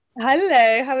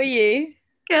Hello, how are you?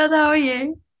 Good, how are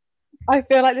you? I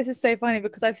feel like this is so funny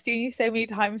because I've seen you so many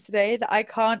times today that I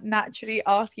can't naturally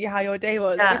ask you how your day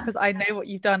was Yeah, because I know what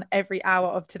you've done every hour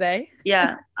of today.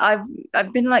 yeah. I've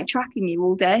been like tracking you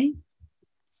all day.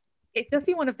 It's just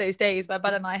been one of those days where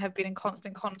Bella and I have been in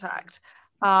constant contact.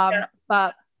 Yeah.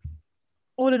 But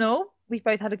all in all, we've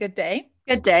both had a good day.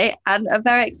 Good day, and I'm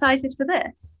very excited for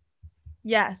this.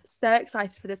 Yes, so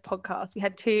excited for this podcast. We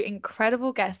had two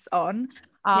incredible guests on.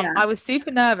 Yeah. I was super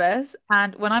nervous,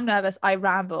 and when I'm nervous, I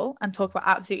ramble and talk about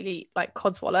absolutely like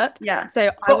codswallop. Yeah. So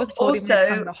I But was holding my tongue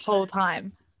also, the whole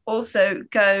time. also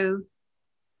go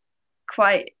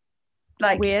quite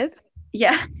like, Weird.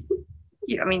 yeah.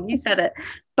 I mean, you said it,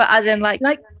 but as in like,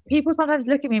 Like people sometimes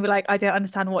look at me and be like, I don't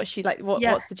understand what she like.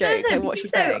 yeah. What's the No, joke? no, Like, no. what's she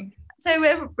So, saying? so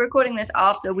we're recording this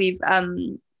after we've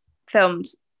filmed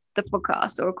the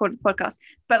podcast or recorded the podcast,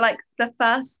 but like the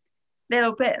first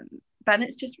little bit, Ben,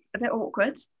 it's just a bit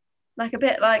awkward, like a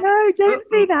bit like. No, don't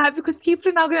say "Uh-uh." that because people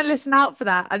are now going to listen out for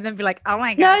that and then be like, oh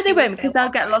my No, gosh, they she was won't so because they'll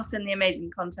get awkward. lost in the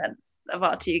amazing content of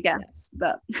our two Yeah, guests.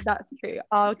 But that's true.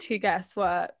 Our two guests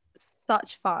were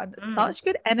such fun, mm, such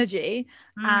good energy,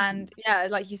 mm. and yeah,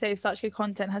 like you say, such good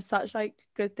content, has such like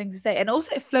good things to say, and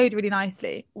also it flowed really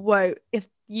nicely. Whoa, if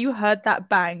you heard that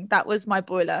bang, that was my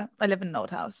boiler. I live in an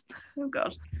old house. Oh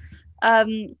God.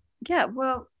 Um, yeah.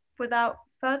 Well, without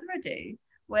further ado,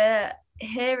 we're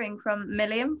hearing from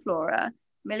Millie and Flora.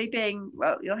 Millie being,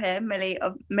 well, you're here, Millie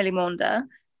of Millie Maunder,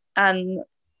 and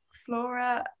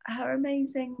Flora, her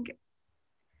amazing.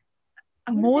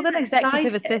 I'm gonna More say than like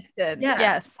executive sidekick. assistant, Yeah.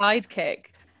 yeah, sidekick.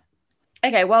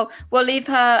 Okay. Well, we'll leave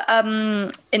her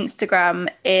Instagram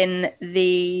in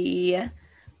the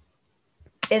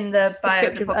bio of the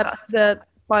Description, podcast. the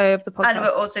bio of the And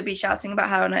we'll podcast. also be shouting about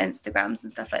her on her Instagrams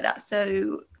and stuff like that.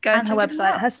 So go and And her check it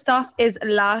website. out. Her stuff is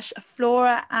lush.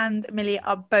 Flora and Millie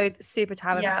are both super Yeah,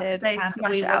 talented, they and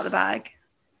smash we it were out of the bag.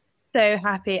 so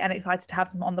happy and excited to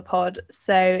have them on the pod.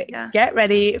 So Yeah. get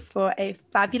ready for a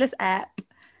fabulous app.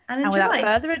 And And without enjoy.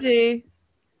 further ado,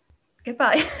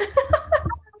 Goodbye.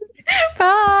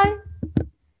 bye.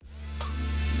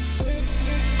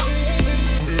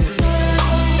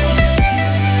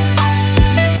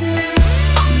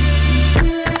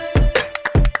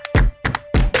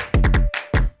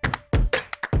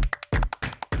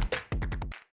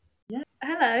 Yeah.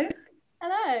 Hello.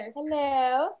 Hello.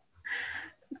 Hello.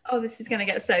 Oh, this is going to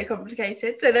get so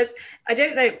complicated. So I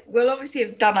don't know, we'll obviously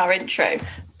have done our intro,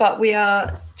 but we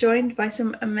are joined by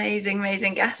some amazing,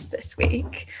 amazing guests this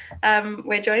week.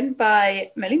 We're joined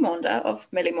by Millie Maunder of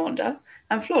Millie Maunder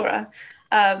and Flora.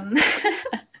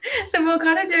 So we'll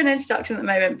kind of do an introduction at the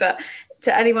moment, but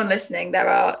to anyone listening, there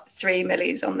are 3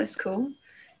 Millies on this call.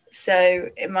 So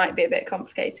it might be a bit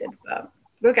complicated, but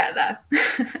we'll get there.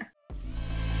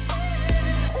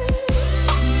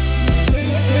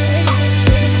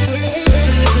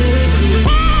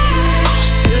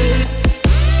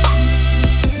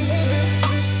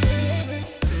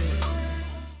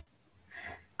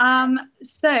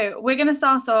 So we're going to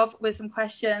start off with some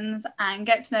questions and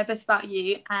get to know a bit about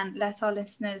you and let our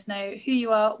listeners know who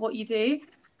you are, what you do,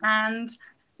 and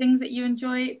things that you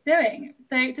enjoy doing.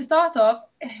 So to start off,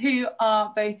 who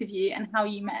are both of you and how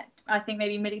you met? I think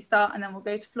maybe Millie start and then we'll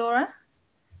go to Flora.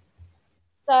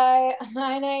 So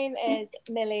my name is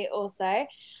Millie also,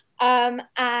 and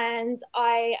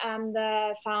I am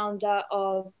the founder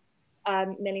of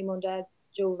Millie Maunder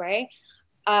Jewellery.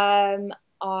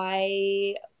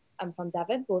 I am from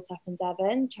Devon, brought up in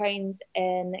Devon, trained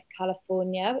in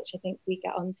California, which I think we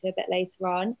get onto a bit later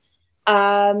on,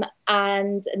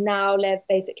 and now live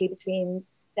basically between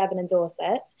Devon and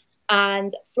Dorset.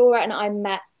 And Flora and I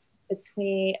met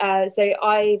between so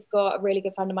I've got a really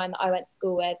good friend of mine that I went to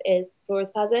school with is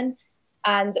Flora's cousin,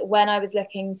 and when I was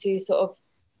looking to sort of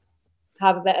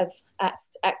have a bit of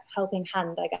helping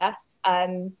hand, I guess,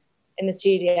 in the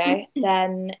studio,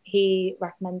 then he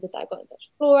recommended that I got in touch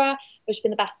with Flora, which has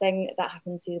been the best thing that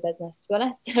happened to the business, to be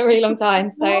honest, in a really long time.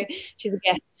 So she's a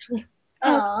gift.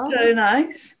 Oh, so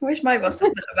nice. I wish my boss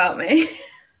had that about me.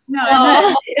 No,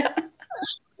 Yeah.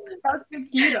 that's good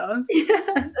kudos.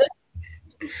 Yeah.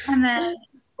 And then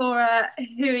Flora,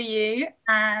 who are you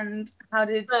and how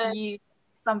did you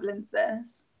stumble into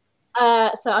this?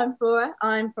 So I'm Flora.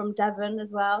 I'm from Devon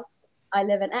as well. I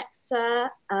live in Exeter.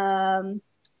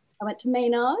 I went to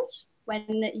Maynard when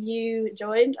you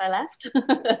joined. I left.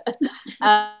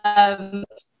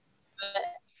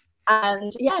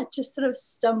 And yeah, just sort of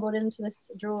stumbled into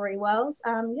this jewellery world.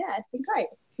 Yeah, it's been great.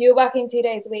 You were working 2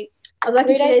 days a week. I was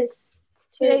working 2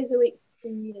 days a week.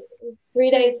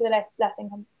 3 days for the letting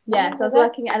company. Yeah, so I was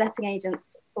working at a letting agent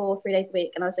for 3 days a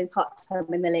week, and I was doing part-time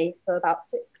with Millie for about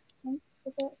 6 months.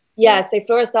 Was it? Yeah, so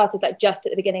Flora started like just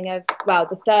at the beginning of, well,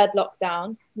 the third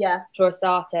lockdown. Yeah. Flora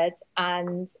started,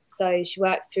 and so she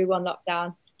worked through one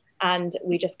lockdown, and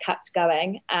we just kept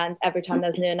going. And every time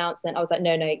there's a new announcement, I was like,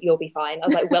 no, you'll be fine. I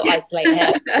was like, we'll isolate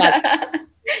here.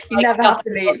 You never have to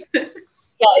leave.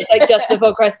 Yeah, it's like just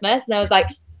before Christmas, and I was like,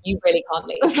 you really can't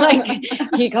leave.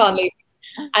 Like, you can't leave.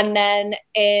 And then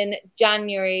in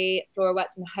January, Flora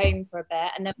worked from home for a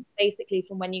bit, and then basically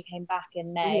from when you came back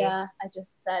in May, yeah, I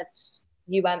just said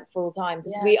you went full time,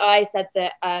 because yeah. I said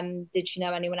that did she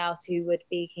know anyone else who would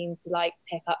be keen to like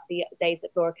pick up the days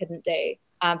that Flora couldn't do?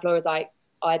 And Flora's like,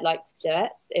 I'd like to do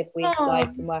it if we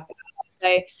like can work it out.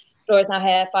 So Flora's now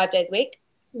here 5 days a week.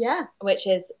 Yeah, which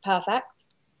is perfect.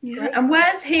 Yeah. And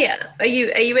where's here? Are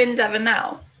you in Devon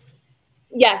now?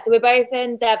 Yeah, so we're both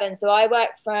in Devon. So I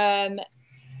work from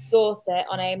Dorset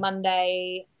on a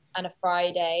Monday and a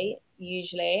Friday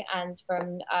usually, and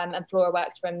Flora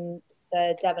works from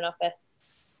the Devon office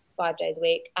 5 days a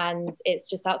week, and it's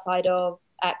just outside of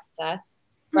Exeter.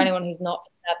 For anyone who's not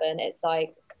from Devon, it's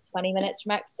like 20 minutes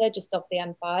from Exeter, just off the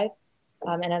M5,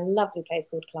 in a lovely place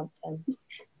called Clumpton,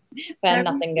 where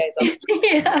nothing goes on.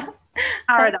 Yeah,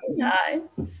 paradise.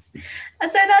 Nice.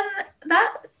 And so then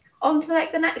that on to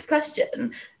like the next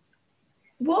question.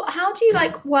 How do you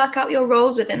like work out your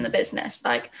roles within the business?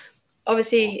 Like,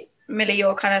 obviously, Milly,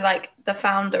 you're kind of like the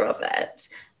founder of it,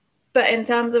 but in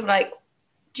terms of like,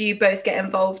 do you both get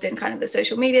involved in kind of the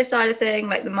social media side of thing,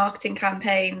 like the marketing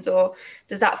campaigns, or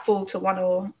does that fall to one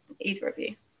or either of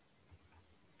you?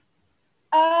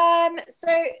 So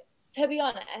to be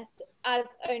honest, as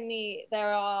only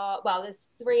there's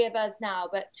 3 of us now,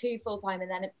 but 2 full-time, and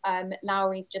then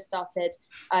Lowry's just started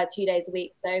 2 days a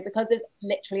week. So because there's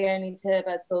literally only 2 of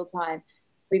us full-time,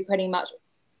 we pretty much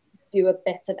do a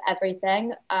bit of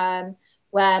everything.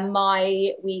 Where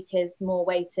my week is more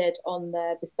weighted on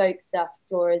the bespoke stuff,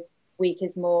 Flora's week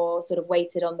is more sort of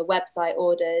weighted on the website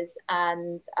orders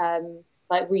and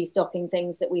like restocking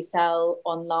things that we sell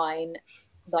online,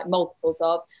 like multiples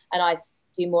of, and I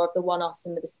do more of the one-offs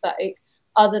and the bespoke.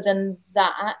 Other than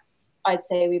that, I'd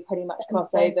say we pretty much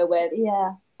cross over with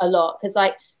a lot, because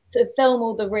like to film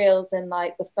all the reels and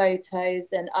like the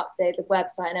photos and update the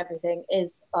website and everything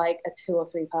is like a 2 or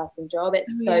 3 person job.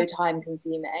 It's so time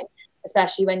consuming,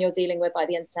 especially when you're dealing with like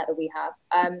the internet that we have.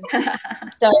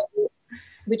 So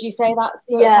would you say that's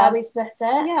sort of how we split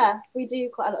it? Yeah, we do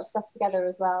quite a lot of stuff together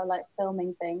as well, like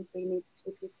filming things. We need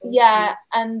 2 people. Yeah,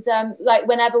 and like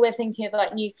whenever we're thinking of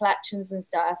like new collections and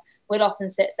stuff, we'll often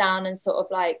sit down and sort of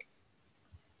like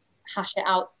hash it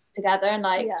out together, and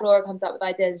like Flora comes up with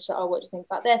ideas and she's like, oh, what do you think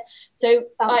about this? So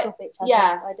bounce off each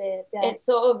other's ideas.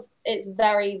 It's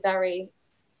very, very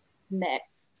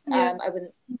mixed. I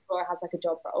wouldn't say Flora has like a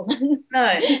job role. No.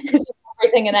 It's just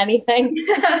everything and anything.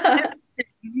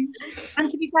 And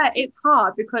to be fair, it's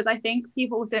hard because I think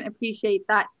people also don't appreciate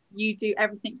that you do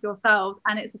everything yourselves,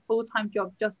 and it's a full-time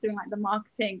job just doing like the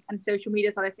marketing and social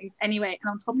media side of things anyway.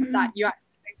 And on top of that, you actually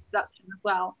do production as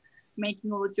well,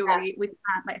 making all the jewelry with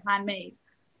handmade.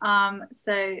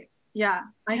 So yeah,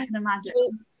 I can imagine.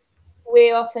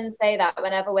 We often say that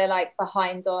whenever we're like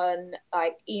behind on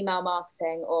like email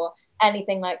marketing or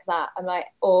anything like that. I'm like,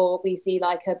 or we see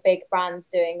like a big brand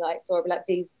doing like, or like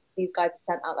these guys have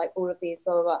sent out like all of these,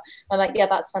 blah blah blah. I'm like, yeah,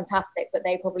 that's fantastic, but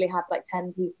they probably have like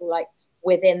 10 people like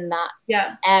within that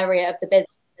area of the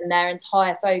business, and their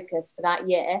entire focus for that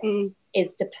year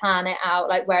is to plan it out.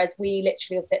 Like, whereas we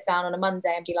literally will sit down on a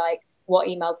Monday and be like, what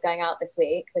email's going out this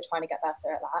week? We're trying to get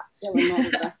better at that. Yeah, we're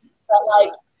not the best. But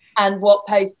like, and what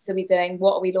posts are we doing?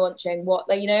 What are we launching? What,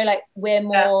 like, you know, like we're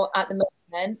more at the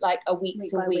moment like a week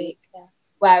to week.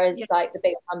 Whereas like the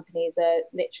bigger companies are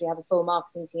literally have a full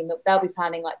marketing team that they'll be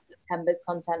planning like September's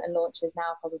content and launches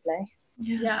now probably.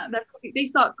 Yeah, they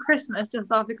start Christmas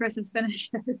just after Christmas finishes.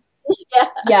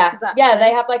 Exactly. Yeah,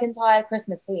 they have like entire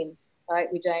Christmas teams.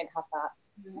 Like we don't have that.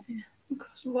 Yeah. Gosh,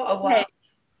 what a world.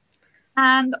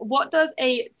 And what does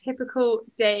a typical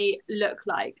day look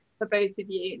like for both of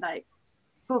you? Like,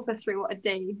 talk us through what a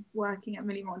day working at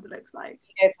Milly Maunder looks like.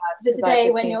 Is it a day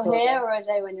when you're here or a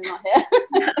day when you're not here?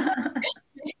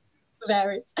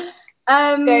 Varies.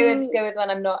 Go with when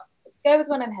I'm not. Go with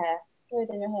when I'm here. Go with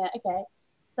when you're here. Okay.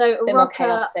 So it's a bit more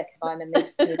chaotic if I'm in the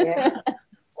studio.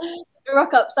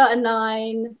 Rock up, start at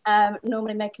 9.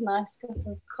 Normally make a nice cup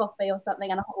of coffee or something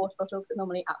and a hot water bottle because it's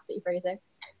normally absolutely freezing.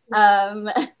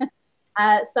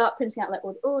 Start printing out like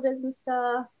all the orders and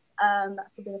stuff.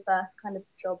 That's probably the first kind of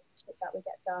job that we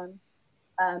get done.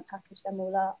 Package them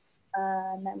all up,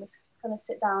 and then we just kind of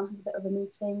sit down, have a bit of a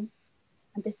meeting,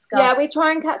 and discuss. Yeah, we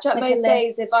try and catch up most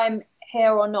days if I'm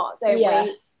here or not, don't we?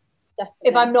 Definitely.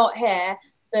 If I'm not here,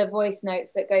 the voice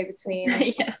notes that go between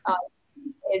us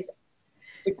is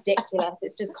ridiculous.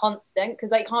 It's just constant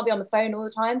because like, you can't be on the phone all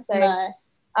the time. So, No.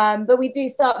 but we do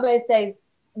start most days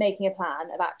making a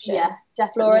plan of action. Yeah,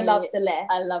 definitely. Flora loves a list.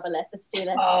 I love a list, a to-do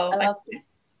list. Oh, I love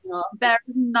there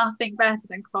is nothing better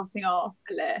than crossing off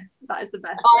a list. That is the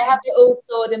best I thing. have it all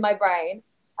stored in my brain,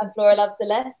 and Flora loves a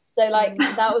list. So like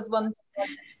that was one thing.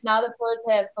 Now that Flora's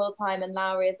here full time and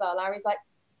Lowry as well, Lowry's like,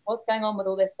 what's going on with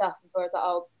all this stuff? And Flora's like,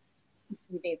 oh,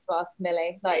 you need to ask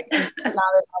Millie. Like, and Lowry's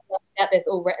like, let's get this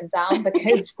all written down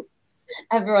because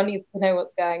everyone needs to know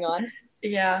what's going on.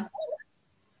 Yeah.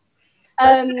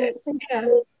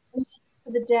 So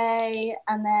for the day,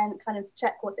 and then kind of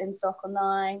check what's in stock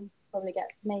online, probably get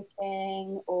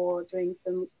making or doing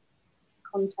some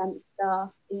content stuff,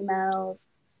 emails,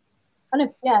 kind of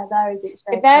varies each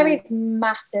day. It varies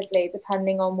massively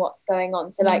depending on what's going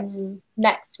on. So like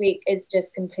next week is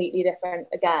just completely different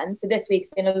again. So this week's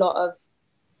been a lot of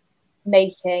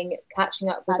making, catching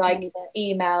up with like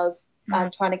emails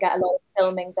and trying to get a lot of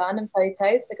filming done and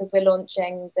photos because we're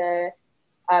launching the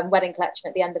wedding collection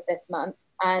at the end of this month.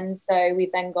 And so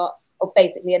we've then got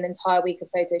basically an entire week of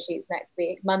photo shoots next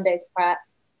week. Monday's prep,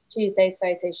 Tuesday's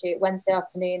photo shoot, Wednesday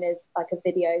afternoon is like a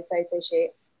video photo shoot,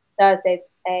 Thursday's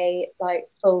a like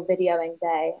full videoing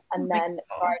day, and then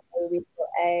Friday we've got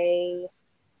a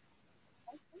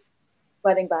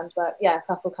wedding band work. Yeah, a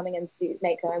couple coming in to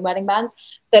make their own wedding bands.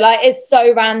 So like it's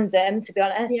so random, to be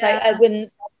honest. Yeah. Like I wouldn't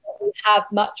say that we have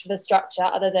much of a structure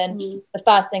other than the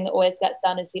first thing that always gets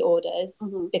done is the orders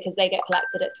because they get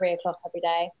collected at 3 o'clock every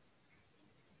day.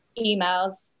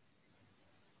 Emails,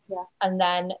 and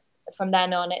then from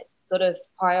then on it's sort of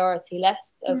priority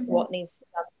list of what needs to be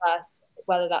done first,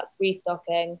 whether that's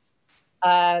restocking,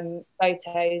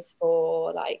 photos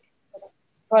for like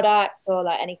products or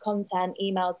like any content,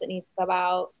 emails that need to go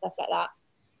out, stuff like that.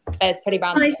 It's pretty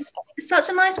random. It's such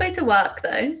a nice way to work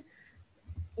though.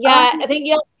 Yeah, I think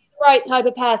you have to be the right type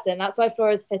of person. That's why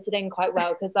Flora's fitted in quite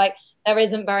well because like there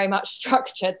isn't very much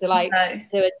structure to like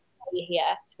to a day here,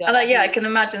 to be honest. And I can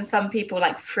imagine some people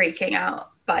like freaking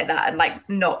out by that and like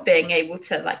not being able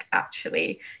to like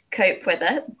actually cope with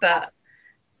it. But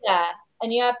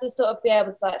and you have to sort of be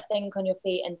able to like think on your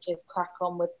feet and just crack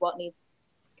on with what needs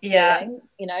doing,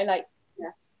 you know, like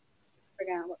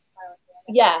figure out what's priority.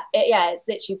 It's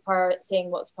literally seeing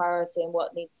what's priority and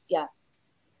what needs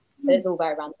it's all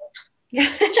very random.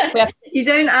 You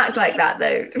don't act like that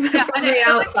though. From the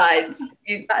outsides.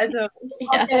 Good.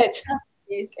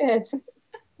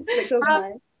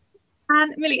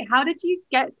 And Millie, how did you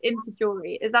get into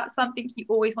jewelry? Is that something you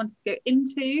always wanted to go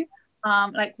into?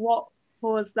 Like what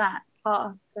caused that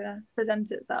path to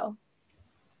present itself?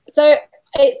 So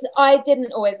I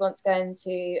didn't always want to go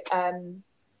into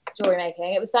jewelry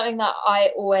making. It was something that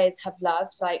I always have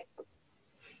loved, like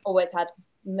always had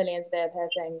millions of ear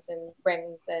piercings and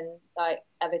rings and like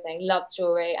everything. Loved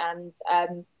jewelry, and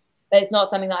but it's not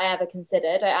something that I ever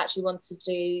considered. I actually wanted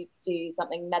to do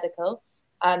something medical.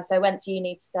 So I went to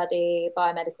uni to study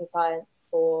biomedical science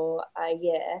for a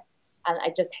year, and I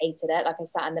just hated it. Like I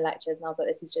sat in the lectures and I was like,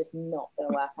 this is just not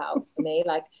going to work out for me.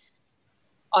 Like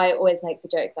I always make the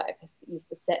joke that I used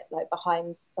to sit like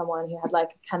behind someone who had like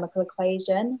a chemical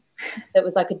equation that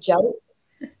was like a joke.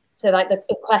 So like the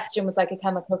question was like a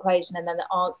chemical equation, and then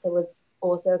the answer was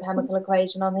also a chemical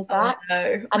equation on his back. Oh,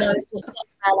 no. And I was just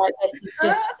sitting there like, this is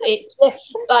just, it's just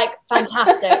like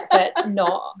fantastic, but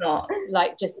not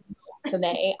like just not for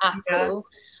me at all.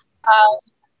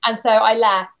 And so I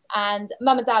left, and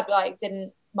mum and dad like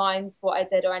didn't mind what I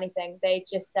did or anything. They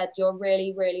just said, you're a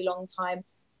really, really long time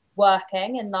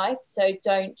working in life, so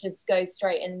don't just go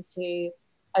straight into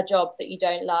a job that you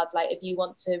don't love. Like if you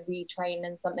want to retrain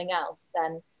in something else,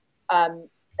 then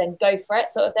go for it,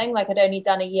 sort of thing. Like I'd only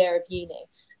done a year of uni,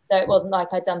 so it wasn't like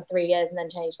I'd done 3 years and then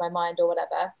changed my mind or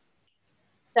whatever.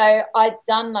 So I'd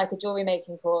done like a jewelry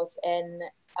making course in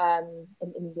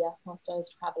India whilst I was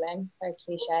traveling, very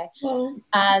cliche,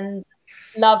 and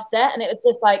loved it. And it was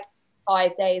just like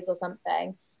 5 days or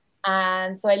something.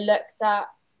 And so I looked at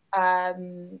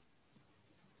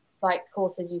like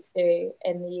courses you could do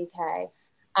in the UK,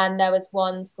 and there was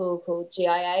one school called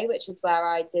GIA, which is where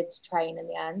I did train in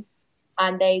the end,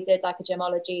 and they did like a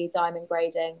gemology diamond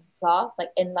grading class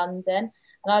like in London.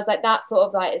 And I was like, that sort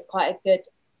of like is quite a good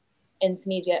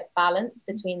intermediate balance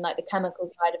between like the chemical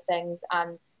side of things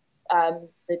and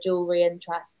the jewelry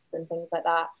interests and things like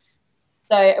that.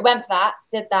 So I went for that,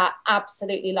 did that,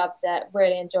 absolutely loved it,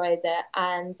 really enjoyed it.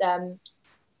 And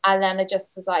then I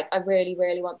just was like, I really,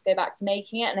 really want to go back to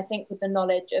making it. And I think with the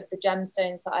knowledge of the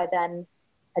gemstones that I then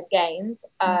had gained,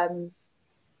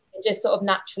 it just sort of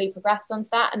naturally progressed onto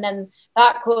that. And then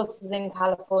that course was in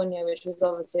California, which was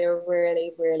obviously a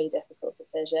really, really difficult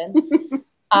decision.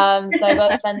 So I got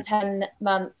to spend 10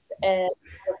 months in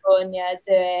California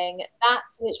doing that,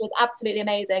 which was absolutely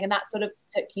amazing. And that sort of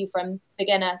took you from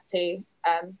beginner to,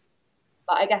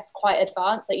 but I guess quite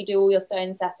advanced. That you do all your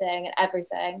stone setting and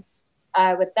everything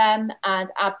with them,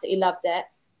 and absolutely loved it.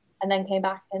 And then came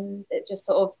back, and it just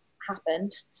sort of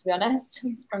happened, to be honest,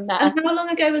 from there. And how long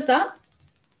ago was that?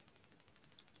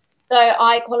 So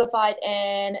I qualified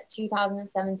in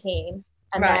 2017,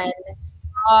 and then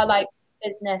our like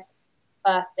business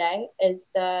birthday is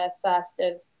the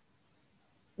 1st of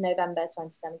November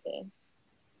 2017.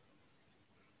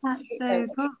 That's so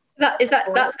cool.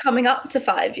 That's coming up to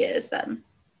 5 years then.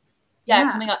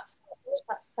 Yeah, coming up to 5 years.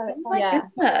 That's so exciting.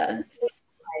 Goodness.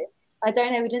 I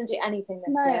don't know, we didn't do anything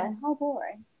this year. How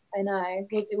boring. I know.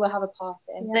 We'll have a party.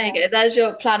 Yeah. There you go. There's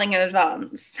your planning in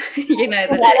advance. You know,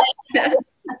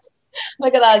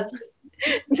 Look at us.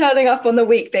 Turning up on the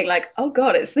week being like, oh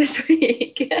God, it's this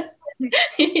week. Yeah.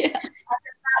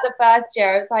 The first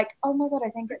year, I was like, oh my God, I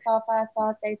think it's our first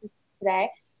birthday today.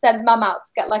 Send mum out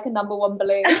to get like a #1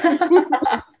 balloon.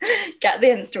 Get the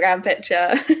Instagram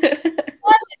picture.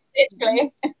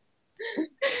 Literally.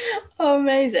 Oh,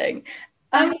 amazing.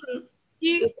 Do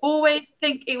you always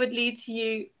think it would lead to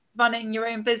you running your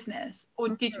own business, or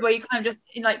were you kind of just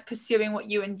in like pursuing what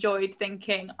you enjoyed,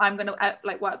 thinking I'm going to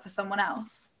like work for someone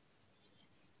else?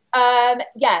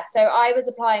 Yeah, so I was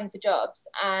applying for jobs,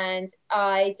 and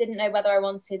I didn't know whether I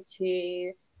wanted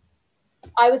to.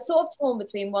 I was sort of torn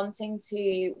between wanting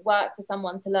to work for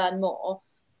someone to learn more,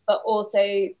 but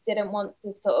also didn't want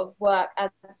to sort of work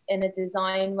in a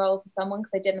design role for someone,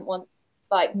 because I didn't want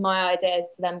like my ideas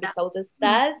to then be sold as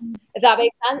theirs, if that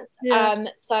makes sense. Yeah.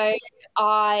 So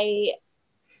I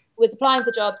was applying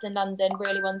for jobs in London,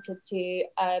 really wanted to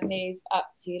move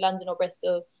up to London or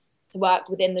Bristol to work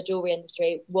within the jewellery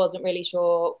industry. Wasn't really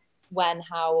sure when,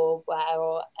 how, or where,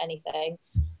 or anything.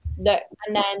 Look,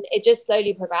 and then it just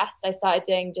slowly progressed. I started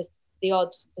doing just the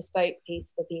odd bespoke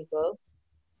piece for people.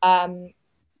 And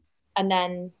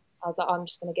then I was like, oh, I'm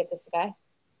just going to give this a go,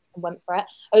 and went for it.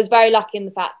 I was very lucky in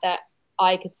the fact that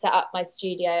I could set up my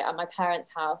studio at my parents'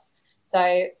 house.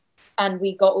 So, and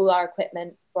we got all our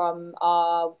equipment from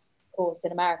our course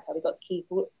in America. We got to keep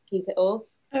it all.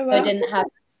 Oh, wow. So I didn't have,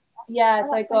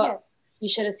 so I got, you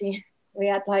should have seen, we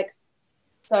had like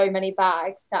so many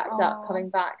bags stacked up coming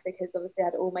back, because obviously I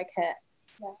had all my kit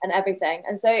and everything.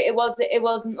 And so it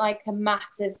wasn't like a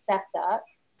massive setup.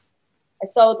 I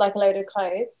sold like a load of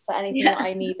clothes for anything that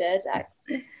I needed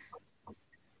extra.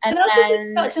 And that's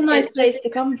then such a nice place to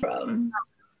come from.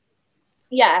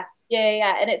 Yeah.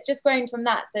 And it's just grown from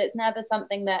that. So it's never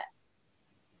something that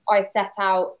I set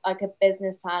out like a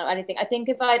business plan or anything. I think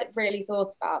if I'd really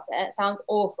thought about it, it sounds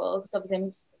awful, because obviously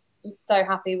I'm so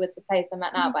happy with the place I'm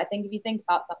at now. But I think if you think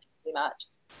about something too much,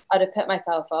 I'd have put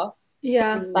myself off.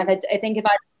 Yeah. Like I think if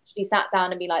I actually sat down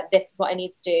and be like, this is what I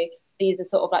need to do, these are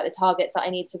sort of like the targets that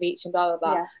I need to reach, and blah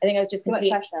blah blah. I think I was just too much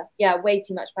pressure. Yeah, way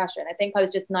too much pressure. And I think I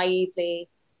was just naively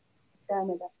going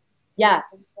with it. Yeah,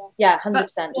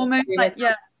 100%. Almost like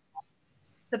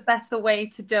the better way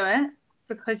to do it,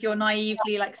 because you're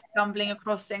naively like stumbling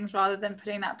across things, rather than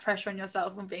putting that pressure on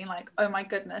yourself and being like, oh my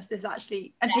goodness, this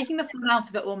actually, and taking the fun out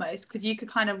of it almost, because you could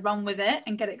kind of run with it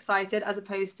and get excited, as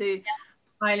opposed to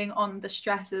piling on the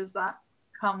stresses that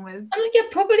come with. I think it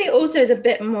probably also is a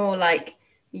bit more like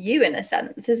you, in a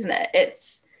sense, isn't it?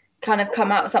 It's kind of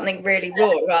come out of something really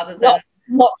raw, rather than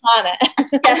not plan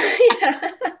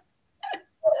it.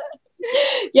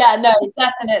 Yeah, no,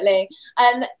 definitely.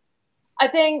 And I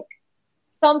think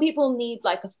some people need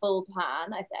like a full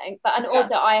plan, I think. But and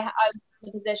also I was in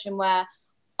a position where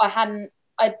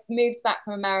I'd moved back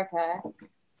from America,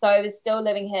 so I was still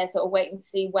living here, sort of waiting to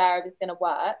see where I was going to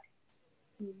work.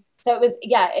 So it was,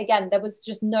 again, there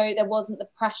wasn't the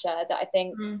pressure that I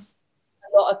think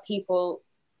a lot of people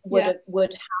would have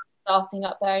starting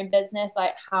up their own business.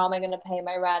 Like, how am I going to pay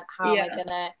my rent? How am I going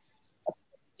to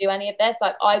do any of this?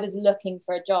 Like, I was looking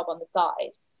for a job on the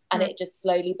side, and it just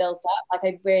slowly built up.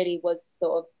 Like, I really was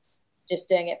sort of just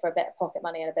doing it for a bit of pocket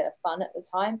money and a bit of fun at the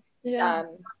time.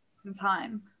 Some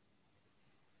time.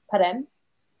 Pardon?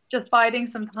 Just biding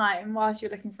some time whilst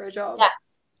you're looking for a job.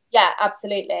 Yeah,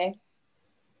 absolutely.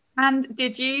 And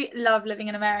did you love living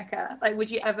in America? Like, would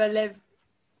you ever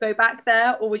go back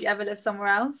there, or would you ever live somewhere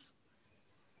else?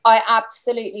 I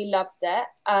absolutely loved it.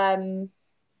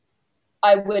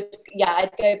 I would,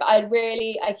 I'd go, but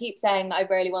I keep saying that I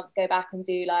really want to go back and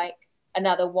do like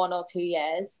another 1 or 2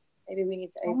 years. Maybe we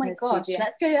need to open my gosh, studio.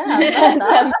 let's go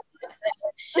there.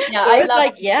 I'd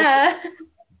love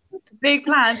big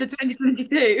plans for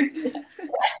 2022.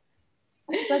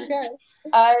 Let's go.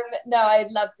 No, I'd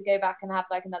love to go back and have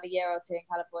like another year or 2 in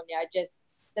California.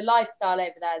 the lifestyle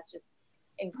over there is just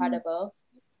incredible.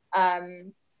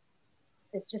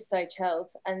 It's just so chilled,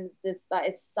 and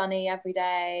it's sunny every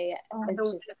day. It's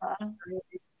just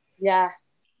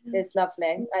it's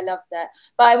lovely. I loved it,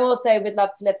 but I also would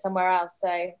love to live somewhere else. So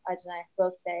I don't know.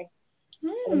 We'll see.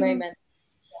 At the moment,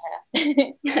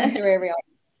 dreary.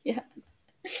 Yeah.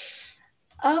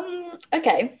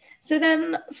 Okay. So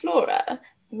then, Flora,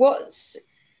 what's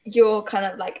your kind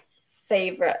of like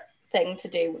favorite thing to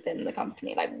do within the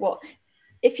company? Like, what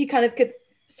if you kind of could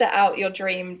set out your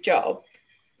dream job,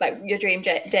 like your dream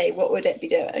day, what would it be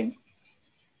doing?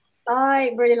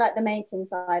 I really like the making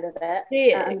side of it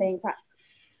and being practical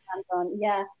hands-on.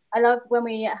 Yeah, I love when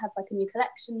we have like a new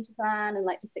collection to plan and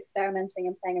like just experimenting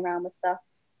and playing around with stuff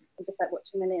and just like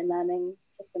watching Millie and learning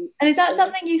different. And is that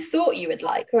something you thought you would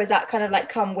like, or is that kind of like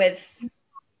come with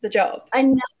the job? I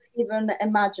never even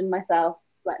imagined myself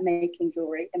like making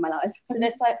jewelry in my life. So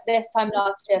this time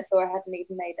last year, Flora hadn't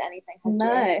even made anything.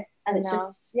 No, and it's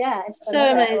just it's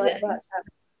so amazing.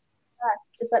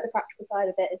 Just like the practical side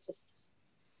of it is just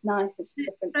nice. It's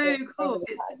just different. So cool.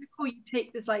 It's so cool. You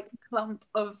take this like clump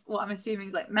of what I'm assuming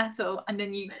is like metal, and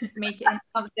then you make it into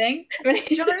something. Do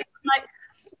you know what I mean? Like,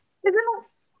 isn't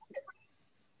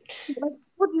like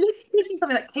literally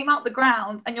something that came out the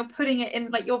ground, and you're putting it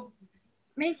in, like you're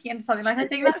making it into something. Like I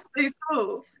think that's so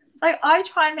cool. Like I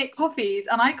try and make coffees,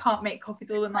 and I can't make coffees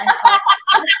all the nice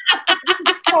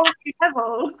coffee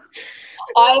level.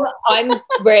 I'm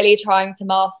really trying to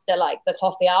master like the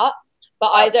coffee art, but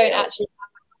I don't actually have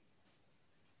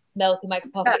milk in my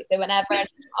coffee. So whenever anyone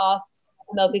asks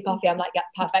for milky coffee, I'm like, yeah,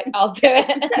 perfect, I'll do it.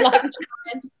 Like,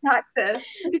 practice.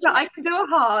 I can do a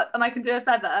heart and I can do a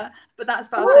feather, but that's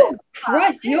about it.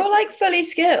 Right, you're like fully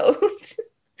skilled.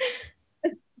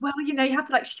 Well, you know, you have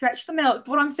to like stretch the milk.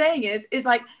 What I'm saying is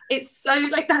like it's so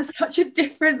like that's such a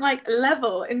different like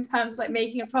level in terms of like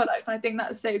making a product. And I think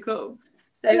that's so cool.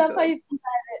 So I love cool. how you compared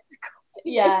it to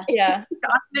coffee. Yeah.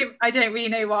 I don't really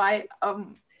know why. But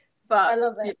I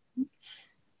love it.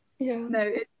 Yeah. No,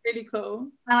 it's really cool.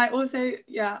 And I also,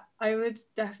 we've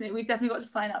definitely got to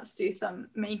sign up to do some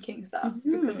making stuff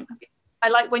because I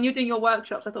like when you're doing your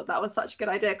workshops. I thought that was such a good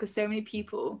idea because so many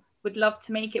people would love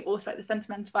to make it, but also like the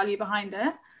sentimental value behind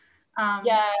it. I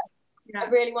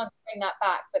really want to bring that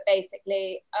back, but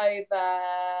basically over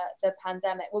the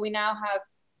pandemic, we now have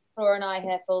Flora and I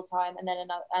here full time, and then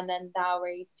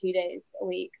Dowry 2 days a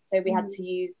week. So we had to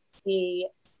use the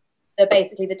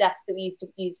basically the desk that we used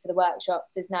to use for the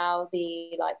workshops is now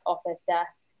the like office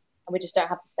desk, and we just don't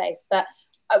have the space. But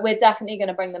we're definitely going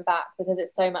to bring them back because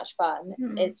it's so much fun.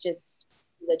 It's just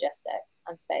logistics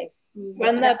and space.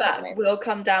 When they're back, we'll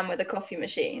come down with a coffee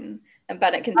machine and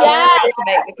Bennett can to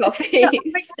make the coffees.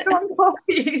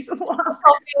 Wow.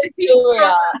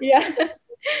 Yeah.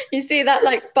 You see that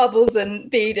like bubbles and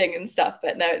beading and stuff,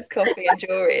 but no, it's coffee and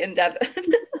jewelry in Devon.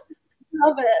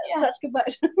 Love it. Such good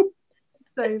match.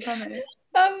 So funny.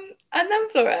 And then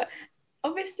Flora,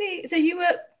 obviously, so you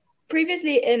were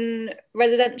previously in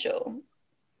residential.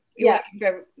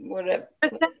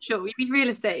 Residential? You mean real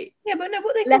estate? Yeah, but no,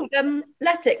 what they called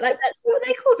letting, like what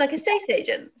they called like estate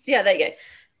agents. Yeah, there you go.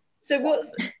 So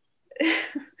what's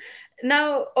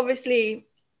now? Obviously,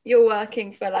 you're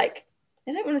working for like,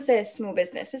 I don't want to say a small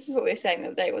business. This is what we were saying the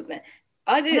other day, wasn't it?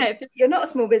 I do. No, you're not a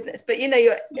small business, but you know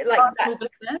you're like that.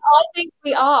 I think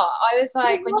we are. I was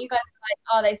like, when you guys were like,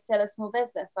 are they still a small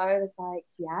business? I was like,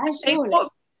 yeah, surely.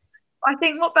 I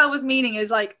think what Belle was meaning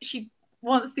is like she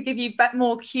wants to give you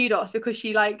more kudos because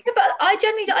she like. Yeah, but I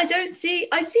don't see.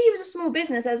 I see you as a small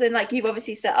business, as in like you've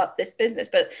obviously set up this business,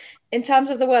 but in terms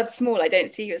of the word small, I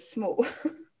don't see you as small.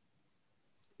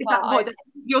 Is that what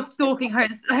you're stalking her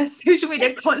social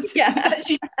media constantly? Yeah,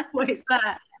 she's always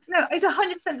there. No, it's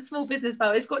 100% small business,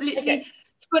 Belle. It's got literally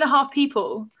 2.5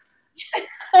 people.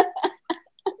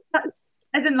 That's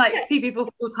as in like 2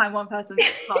 people full time, 1 person.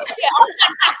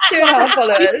 2.5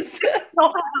 followers.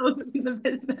 Not in the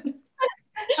business.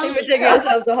 We're digging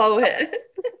ourselves a hole here.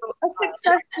 A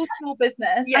successful small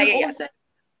business. Also,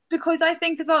 because I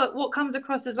think as well, what comes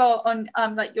across as well on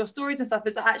like your stories and stuff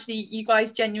is that actually you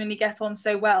guys genuinely get on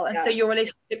so well, and so your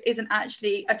relationship isn't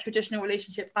actually a traditional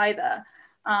relationship either.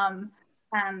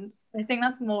 And I think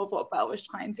that's more of what Belle was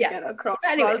trying to get across.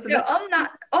 Anyway, so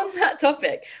on that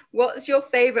topic, what's your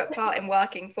favourite part in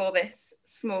working for this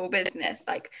small business,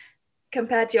 like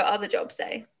compared to your other jobs,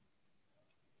 say?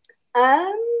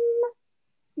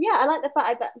 Yeah, I like the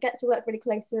fact I get to work really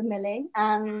closely with Millie,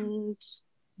 and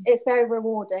it's very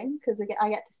rewarding because I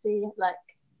get to see like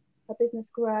her business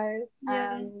grow,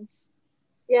 and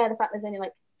the fact there's only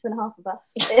like 2.5 of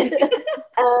us.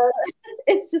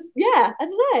 It's just I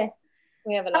don't know.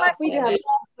 We have a lot. We do have a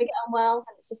lot. We get on well,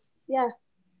 and it's just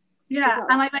Yeah,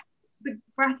 and I like the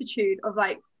gratitude of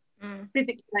like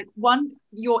physically, like one,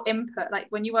 your input, like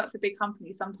when you work for big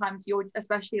companies, sometimes you're,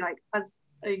 especially like as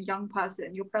a young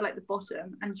person, you're put like the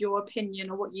bottom, and your opinion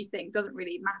or what you think doesn't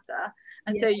really matter,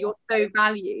 and so you're so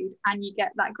valued, and you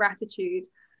get that gratitude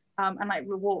and like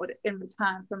reward in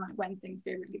return from like when things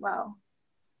go really well.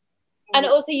 And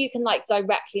also you can like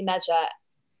directly measure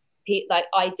like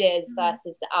ideas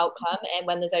versus the outcome, and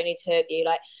when there's only two of you,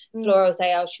 like Flora will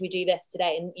say, oh, should we do this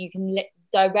today, and you can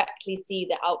directly see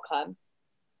the outcome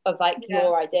of like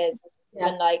your ideas,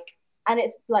 and like, and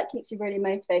it's like keeps you really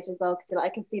motivated as well, because you're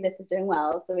like, I can see this is doing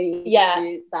well, so we need to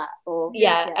do that. Or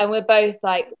and we're both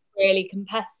like really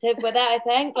competitive with it, I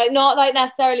think, like not like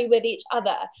necessarily with each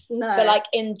other, but like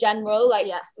in general, like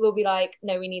we'll be like,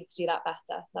 no, we need to do that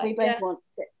better, like we both want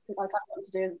it, like I want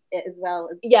to do it as well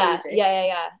as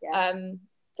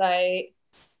so I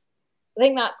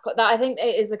think I think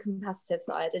it is a competitive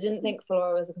side. I didn't think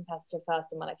Flora was a competitive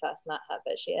person when I first met her,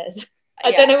 but she is.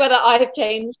 I don't know whether I've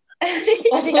changed. I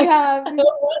think you have.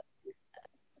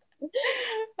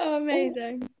 Oh,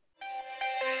 amazing.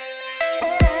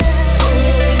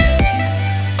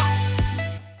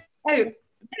 Oh,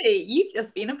 Milly, you've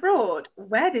just been abroad.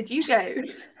 Where did you go?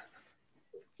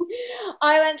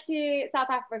 I went to South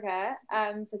Africa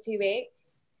for 2 weeks.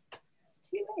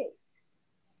 2 weeks?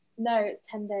 No, it's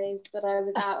 10 days, but I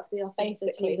was out of the office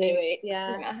for 2 weeks.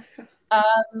 Yeah.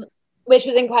 Which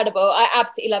was incredible. I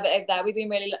absolutely love it over there. We've been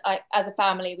really, like, as a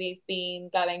family, we've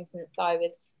been going since I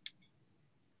was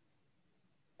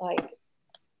like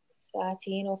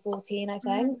 13 or 14, I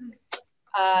think.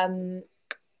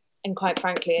 And quite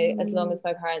frankly, as long as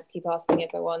my parents keep asking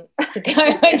if I want to go,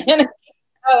 I'm gonna keep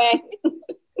going.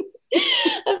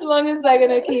 As long as they're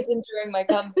gonna keep enjoying my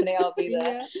company, I'll be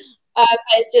there. But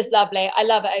it's just lovely. I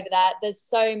love it over there. There's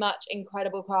so much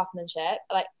incredible craftsmanship,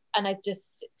 like, and I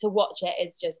just, to watch it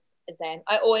is just insane.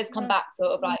 I always come back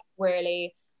sort of like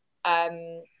really I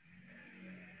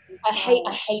hate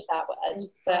that word,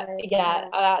 but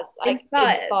that's like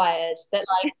inspired, but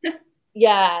like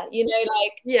you know,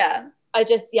 like I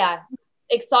just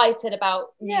excited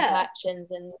about new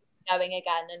collections and going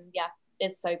again, and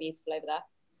it's so beautiful over there.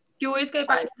 Do you always go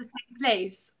back to the same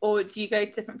place, or do you go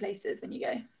to different places when you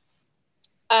go?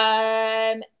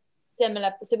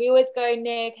 Similar. So we always go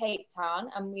near Cape Town,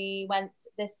 and we went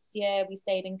this year. We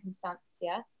stayed in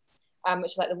Constantia,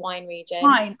 which is like the wine region.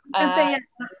 Wine. I was gonna say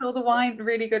that's all the wine,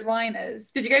 really good wine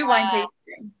is. Did you go wine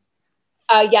tasting?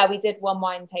 Yeah, we did one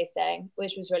wine tasting,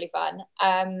 which was really fun.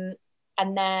 And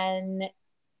then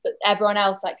everyone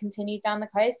else like continued down the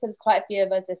coast. There was quite a few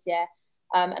of us this year,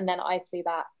 and then I flew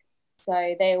back.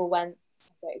 So they all went,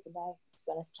 I don't even know, to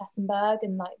be honest, Plettenberg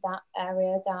and like that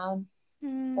area down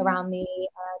around the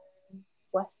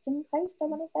western coast, I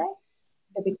want to say.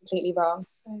 Could be completely wrong.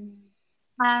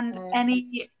 And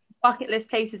any bucket list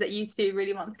places that you two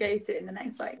really want to go to in the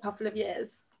next like couple of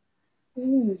years?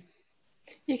 You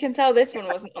can tell this one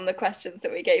wasn't on the questions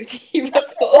that we gave to you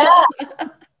before.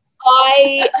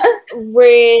 I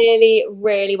really,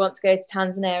 really want to go to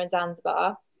Tanzania and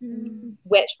Zanzibar,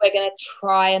 which we're going to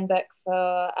try and book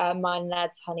for mine and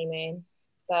Ned's honeymoon,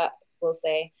 but we'll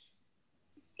see.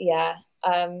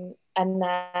 And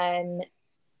then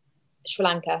Sri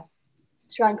Lanka.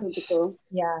 Sri Lanka would be cool.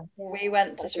 Yeah. We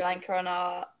went to Sri Lanka on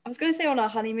our, I was going to say on our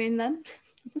honeymoon then.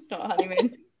 It's not a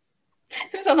honeymoon.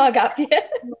 It was on our gap year.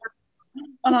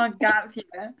 On our gap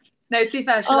year. No, to be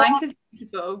fair, Sri Lanka's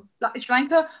beautiful. Like Sri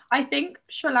Lanka, I think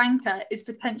Sri Lanka is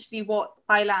potentially what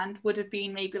Thailand would have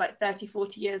been maybe like 30,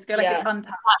 40 years ago. Like it's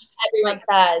untouched. Everyone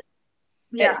says.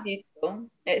 It's beautiful.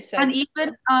 It's so and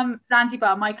beautiful. Even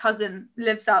Zanzibar, my cousin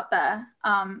lives out there.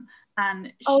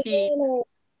 And she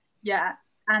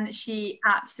and she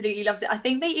absolutely loves it. I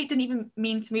think they didn't even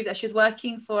mean to move there. She was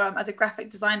working for as a graphic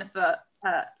designer for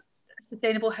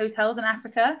sustainable hotels in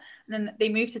Africa, and then they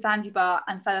moved to Zanzibar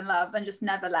and fell in love and just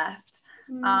never left.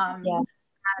 And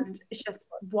it's just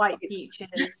white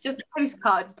beaches, just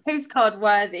postcard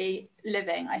worthy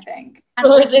living, I think. And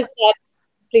or just said,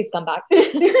 please come back.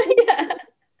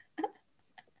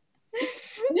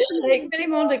 Like Millie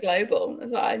MAUNDER global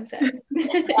is what I'm saying.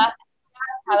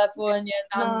 California,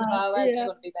 Zanzibar, where do you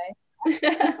want to be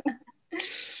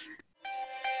based?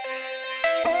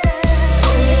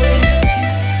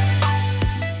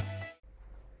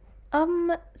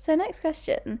 So next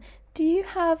question, do you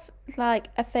have like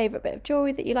a favourite bit of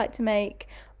jewellery that you like to make,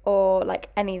 or like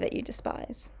any that you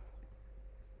despise?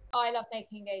 I love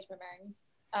making engagement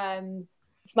rings.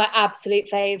 It's my absolute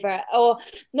favourite. Or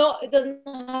not, it doesn't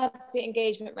have to be an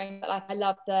engagement ring, but like I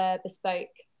love the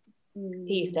bespoke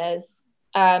pieces.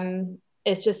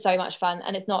 It's just so much fun,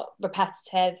 and it's not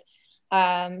repetitive.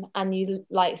 and you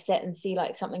like sit and see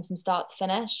like something from start to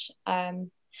finish.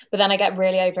 But then I get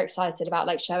really overexcited about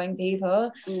like showing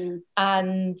people,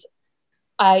 and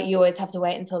you always have to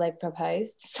wait until they've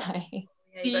proposed. So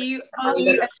you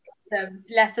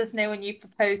let us know when you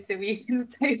propose so we can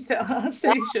post it on our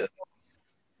social.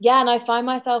 Yeah, and I find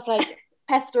myself like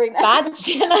pestering them. badgering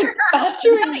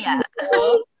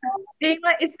being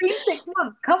like, it's been 6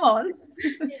 months, come on.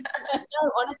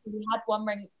 No, honestly, we had one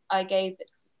ring I gave it,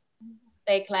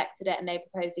 they collected it and they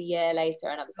proposed a year later,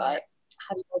 and I was like,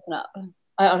 have you broken up?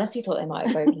 I honestly thought they might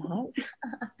have broken up.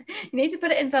 You need to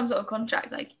put it in some sort of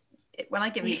contract, like when I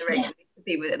give you the ring, it needs to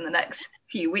be within the next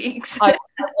few weeks. I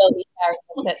will be sharing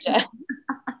this picture.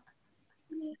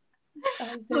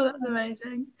 Oh, that's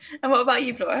amazing. And what about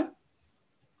you, Flora?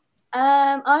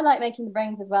 I like making the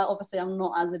rings as well. Obviously, I'm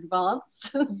not as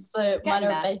advanced, so mine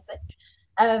are basic.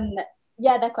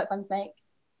 Yeah, they're quite fun to make.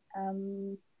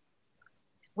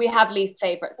 We have least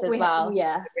favourites as well.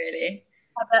 Yeah, really.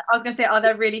 I was gonna say, are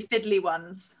there really fiddly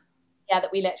ones? Yeah,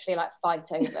 that we literally like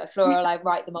fight over. Flora like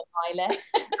write them on my list.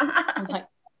 I'm like,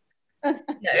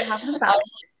 no, have them back.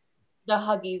 The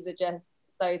huggies are just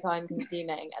so time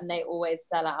consuming and they always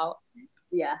sell out.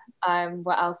 Yeah.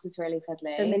 What else is really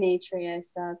fiddly? The mini trio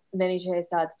studs.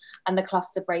 And the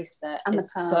cluster bracelet and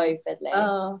is so fiddly.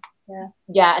 Oh, yeah.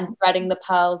 Yeah, and threading the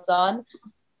pearls on.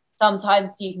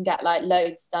 Sometimes you can get like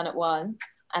loads done at once,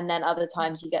 and then other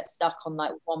times you get stuck on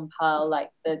like one pearl, like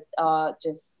the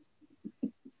just.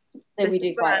 So we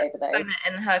do fight over those.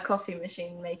 And her coffee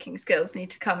machine making skills need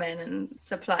to come in and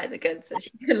supply the goods so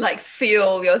you can like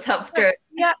fuel yourself through it.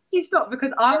 Yeah, you stop,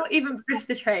 because I don't even press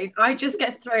the trade. I just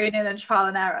get thrown in and trial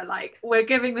and error. Like, we're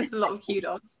giving this a lot of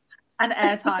kudos and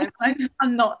airtime.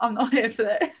 I'm not here for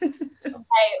this. Hey,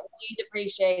 we'd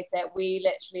appreciate it. We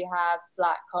literally have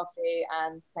black coffee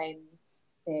and plain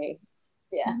tea.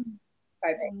 Yeah,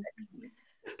 very basic.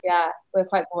 Yeah, we're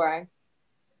quite boring.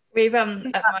 We've at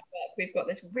my work we've got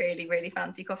this really, really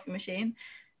fancy coffee machine,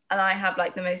 and I have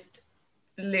like the most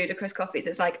ludicrous coffees.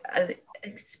 It's like an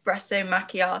espresso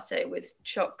macchiato with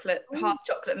chocolate, half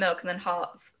chocolate milk and then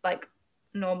half like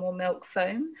normal milk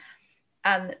foam.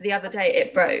 And the other day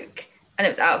it broke and it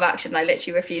was out of action. I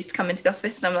literally refused to come into the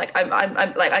office, and I'm like, I'm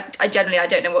like, I generally, I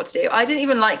don't know what to do. I didn't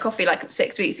even like coffee like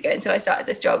 6 weeks ago until I started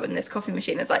this job, and this coffee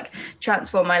machine has like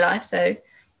transformed my life. So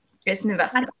it's an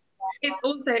investment.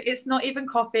 It's not even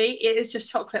coffee, it is just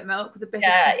chocolate milk with a bit of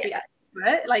coffee added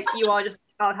to it. Like, you are just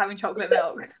out having chocolate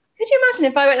milk. Could you imagine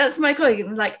if I went out to my colleague and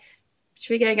was like,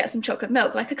 should we go and get some chocolate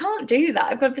milk? Like, I can't do that.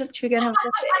 I've got to be like, should we go and have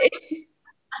coffee?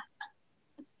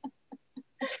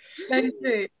 So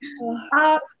true.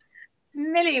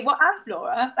 Millie, what asked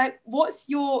Laura, like, what's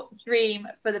your dream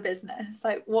for the business?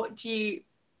 Like, what do you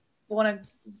want to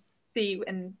see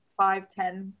in 5,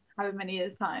 10, however many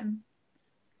years' time?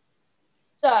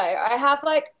 So I have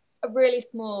like a really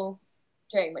small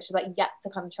dream, which is like yet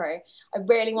to come true. I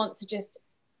really want to just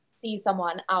see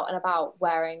someone out and about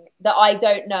wearing that I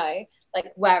don't know,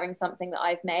 like wearing something that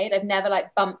I've made. I've never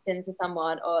like bumped into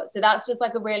someone, or so that's just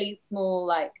like a really small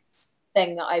like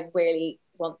thing that I really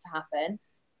want to happen.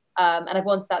 And I've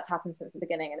wanted that to happen since the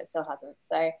beginning, and it still hasn't.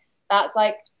 So that's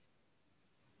like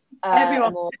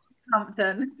everyone in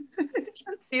Hampton.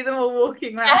 See them all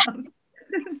walking around.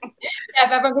 Yeah,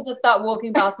 if everyone could just start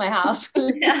walking past my house.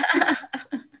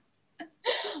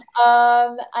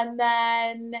 And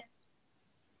then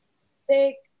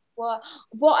big what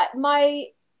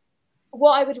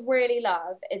I would really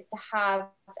love is to have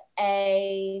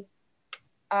a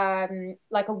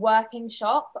like a working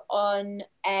shop on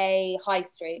a high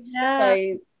street. So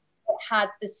it had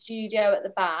the studio at the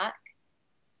back,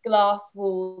 glass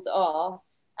walled off,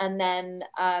 and then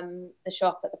the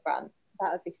shop at the front.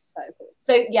 That would be so cool.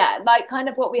 So yeah, like kind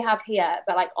of what we have here,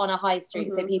 but like on a high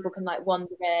street, so people can like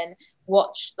wander in,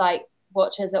 watch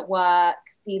us at work,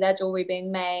 see their jewelry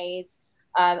being made,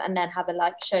 and then have a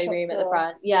like showroom at the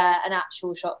front. Yeah, an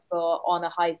actual shop floor on a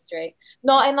high street,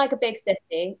 not in like a big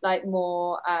city, like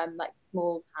more like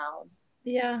small town.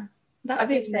 Yeah, that would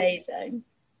be amazing.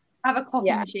 Have a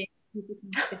coffee machine. With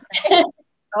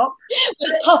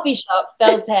a coffee shop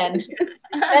built in.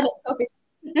 Then it's coffee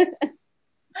shop.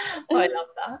 Oh, I love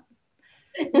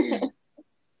that.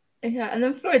 Yeah, and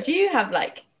then Flora, do you have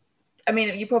like, I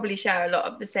mean, you probably share a lot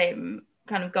of the same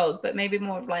kind of goals, but maybe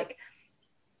more of like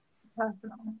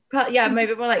personal.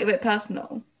 Maybe more like a bit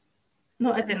personal.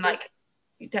 Not as in like,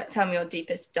 you don't tell me your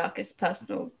deepest, darkest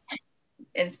personal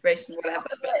inspiration, whatever.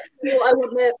 But I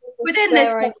want within this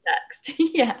context,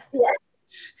 yeah.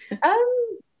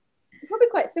 Probably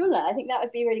quite similar. I think that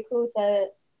would be really cool to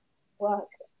work,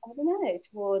 I don't know,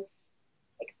 towards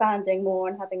expanding more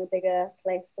and having a bigger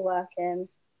place to work in,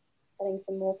 getting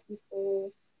some more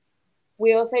people.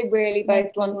 We also really both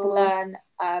Making want to more. learn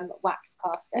wax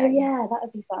casting. Oh yeah, that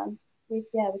would be fun. We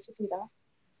should do that.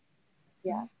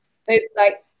 Yeah. So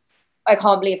like, I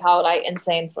can't believe how like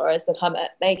insane Flora has become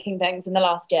at making things in the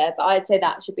last year. But I'd say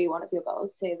that should be one of your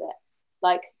goals too. That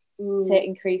like to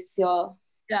increase your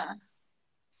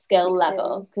skill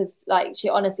level, because like she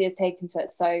honestly has taken to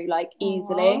it so like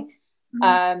easily.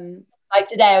 Like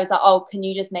today I was like, oh, can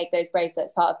you just make those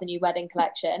bracelets part of the new wedding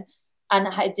collection? And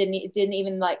it didn't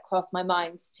even like cross my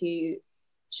mind to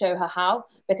show her how,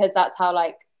 because that's how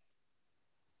like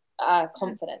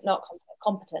competent is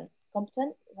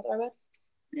that the right word?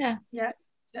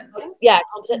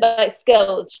 Competent, like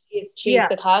skilled she's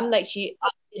become. Like I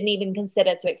didn't even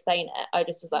consider to explain it. I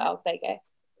just was like, oh, there you go.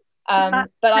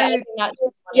 But I think that's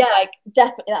like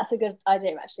definitely that's a good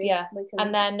idea actually.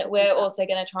 And then we're also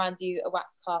going to try and do a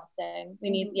wax casting. We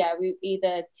need we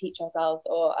either teach ourselves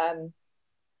or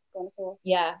go on a course.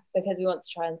 Because we want to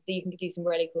try and you can do some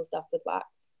really cool stuff with wax.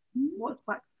 What's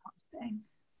wax casting?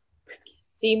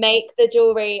 So you make the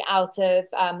jewelry out of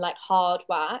like hard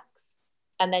wax,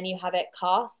 and then you have it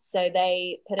cast. So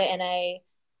they put it in is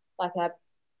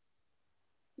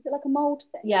it like a mold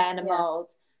thing? In a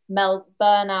mold.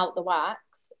 Burn out the wax,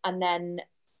 and then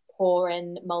pour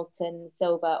in molten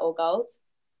silver or gold.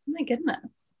 Oh my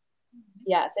goodness.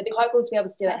 Yeah, so it'd be quite cool to be able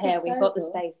to do it here. We've got the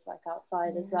space like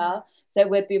outside as well. So it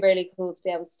would be really cool to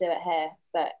be able to do it here,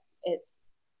 but it's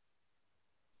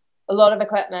a lot of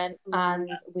equipment and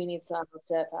we need to learn how to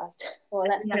do it first. Well,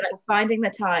 let's like finding the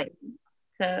time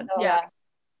to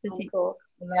teach. Oh,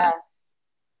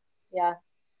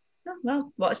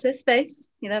 well, watch this space.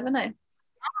 You never know.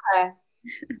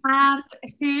 And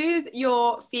who's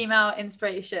your female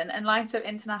inspiration? In light of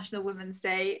International Women's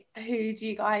Day, who do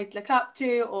you guys look up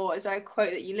to, or is there a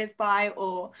quote that you live by,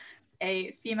 or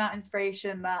a female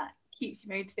inspiration that keeps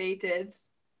you motivated?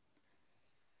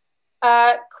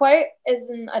 Quote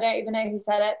isn't, I don't even know who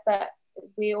said it, but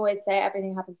we always say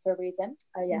everything happens for a reason.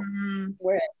 Oh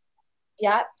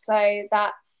yeah. So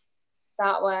that's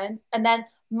that one. And then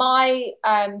my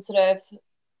sort of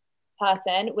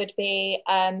person would be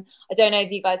I don't know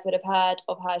if you guys would have heard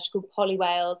of her. She's called Polly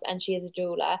Wales, and she is a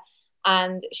jeweler,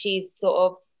 and she's sort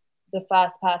of the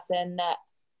first person that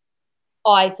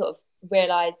I sort of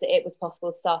realized that it was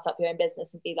possible to start up your own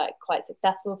business and be like quite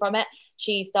successful from it.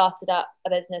 She started up a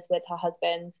business with her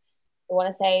husband, I want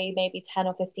to say maybe 10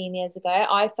 or 15 years ago.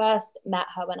 I first met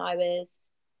her when I was...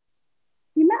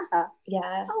 You met her?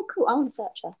 Yeah. Oh cool, I want to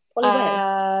search her. Polly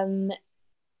Wales.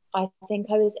 I think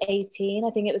I was 18.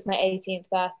 I think it was my 18th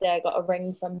birthday. I got a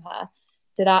ring from her.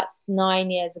 So that's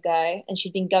 9 years ago. And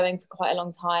she'd been going for quite a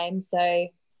long time. So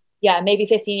yeah, maybe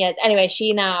 15 years. Anyway,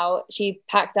 she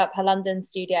packed up her London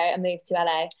studio and moved to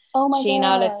LA. Oh my god. She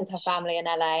now lives with her family in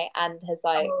LA and has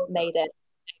like made it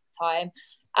time.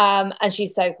 And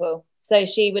she's so cool. So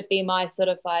she would be my sort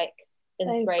of like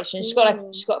inspiration. So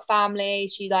cool. She's got family.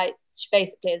 She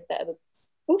basically is a bit of a...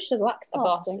 Oh, she does wax casting.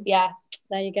 Boss. Yeah.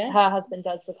 There you go. Her husband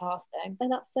does the casting. Oh,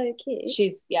 that's so cute.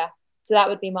 She's so that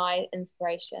would be my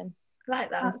inspiration. I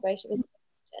like that. Inspiration.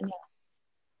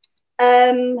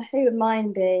 Who would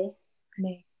mine be?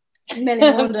 Me. Millie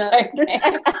Maunder.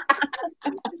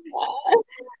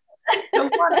 The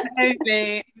one and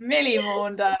only Millie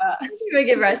Maunder. I'm gonna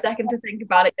give her a second to think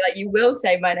about it. Like, you will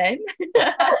say my name.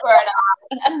 That's fair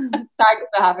enough. Thanks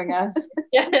for having us.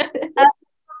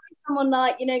 Someone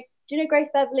like, do you know Grace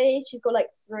Beverley? She's got like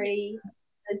 3.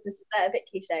 This is a bit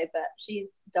cliche, but she's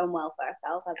done well for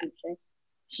herself, hasn't she?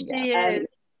 She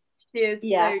is so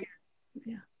good.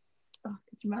 Yeah. Oh,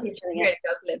 could you imagine? She really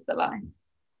does live the life.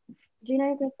 Do you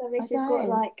know Grace Beverley? She's got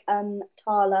like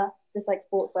Tala, this like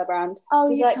sportswear brand. Oh,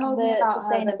 she's you like told me about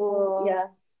sustainable,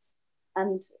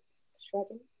 and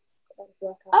shredding.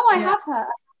 Oh, I have her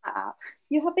app.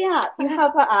 You have the app. You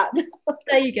have her app.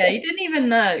 There you go. You didn't even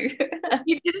know.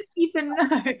 You didn't even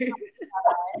know.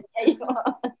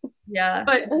 Yeah.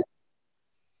 But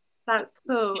that's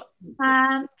cool.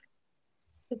 And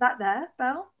is that there,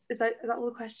 Belle? Is that all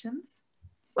the questions?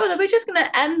 Well, we're just going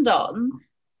to end on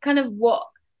kind of what,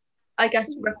 I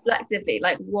guess, reflectively,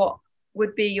 like what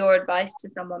would be your advice to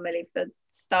someone, Millie, for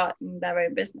starting their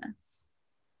own business?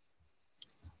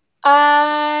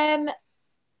 Don't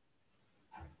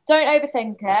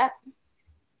overthink it.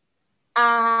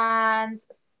 And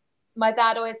my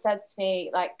dad always says to me,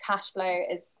 like, cash flow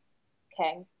is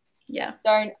king. Yeah.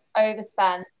 Don't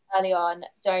overspend early on.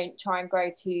 Don't try and grow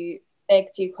too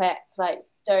big too quick. Like,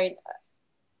 don't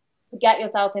get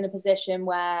yourself in a position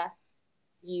where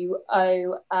you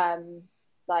owe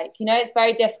it's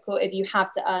very difficult if you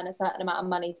have to earn a certain amount of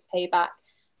money to pay back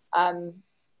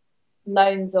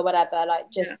loans or whatever.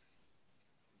 Like, just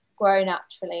grow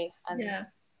naturally and Yeah.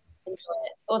 enjoy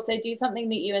it. Also do something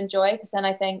that you enjoy, because then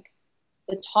I think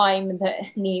the time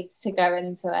that needs to go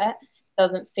into it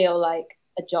doesn't feel like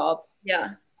a job.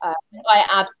 Yeah. I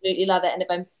absolutely love it, and if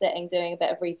I'm sitting doing a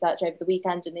bit of research over the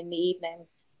weekend and in the evening,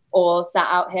 or sat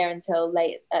out here until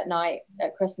late at night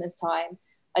at Christmas time,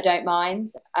 I don't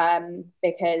mind,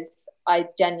 because I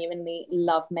genuinely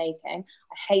love making.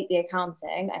 I hate the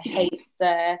accounting, I hate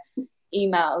the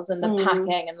emails and the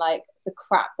packing and like the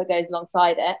crap that goes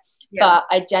alongside it, but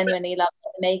I genuinely love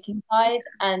the making side,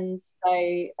 and so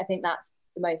I think that's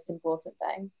the most important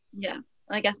thing. Yeah,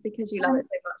 I guess because you love it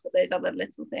so much that those other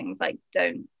little things like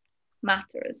don't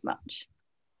matter as much.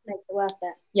 Makes it worth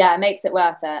it. Yeah, it makes it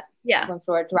worth it. Yeah. When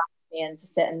Flora dragged me in to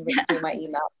sit and do my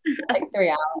email like 3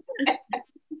 hours.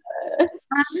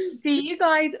 Do you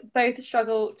guys both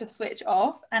struggle to switch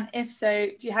off? And if so,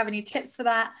 do you have any tips for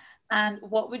that? And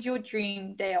what would your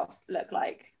dream day off look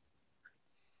like?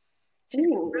 I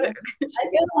feel like,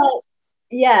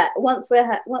 yeah, once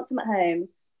I'm at home,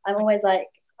 I'm always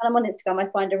like, when I'm on Instagram, I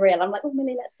find a reel. I'm like, oh,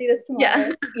 Millie, let's do this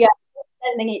tomorrow. Yeah.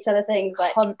 Sending each other things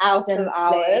like constantly. out of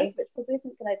hours, which probably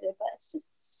isn't a good idea, but it's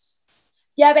just.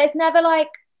 Yeah, but it's never like,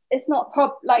 it's not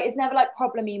it's never like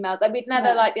problem emails. Like we'd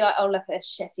never like be like, oh, look at this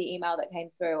shitty email that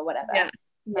came through or whatever. Yeah.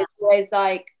 It's always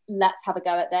like, let's have a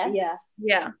go at this. Yeah.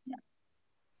 Yeah.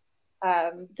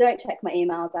 Don't check my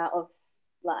emails out of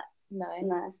like no.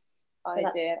 So I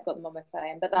do. I've got them on my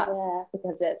phone, but that's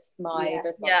because it's my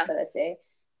responsibility.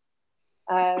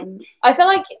 I feel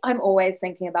like I'm always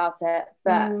thinking about it,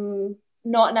 but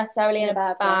not necessarily in a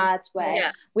bad way.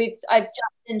 Yeah. I've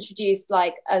just introduced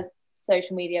like a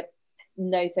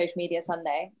no social media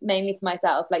Sunday, mainly for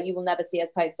myself. Like you will never see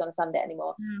us post on a Sunday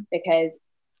anymore because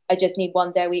I just need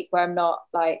one day a week where I'm not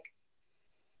like,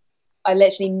 I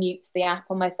literally mute the app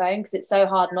on my phone because it's so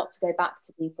hard not to go back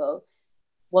to people.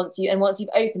 Once you've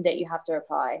opened it, you have to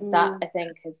reply. That I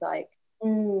think is like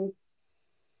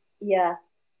yeah.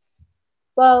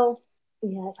 Well,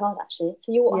 yeah, it's hard actually.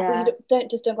 So you don't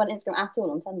go on Instagram at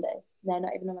all on Sundays? No,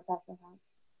 not even on my personal account.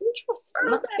 Interesting.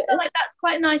 Also, I feel like that's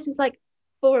quite nice. It's like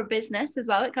for a business as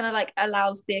well. It kind of like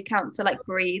allows the account to like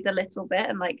breathe a little bit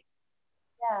and like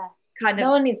kind of.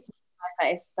 No one needs to see my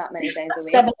face that many days a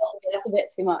week. 7 days, that's a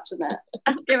bit too much, isn't it?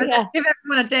 Give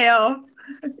everyone a day off.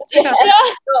 That's not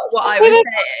what I was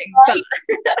saying.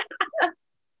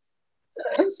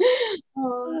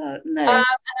 But... no.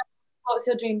 What's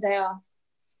your dream day off?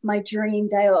 My dream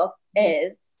day off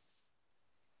is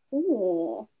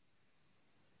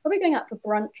probably going out for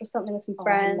brunch or something with some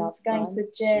friends, going to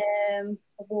the gym,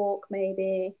 a walk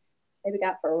maybe go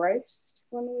out for a roast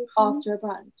one week after a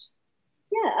brunch.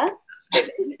 Yeah.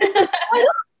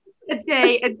 a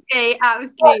day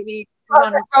absolutely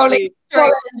rolling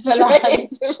straight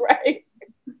into roast.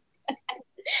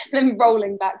 Then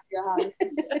rolling back to your house.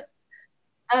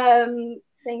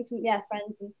 Seeing some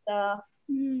friends and stuff.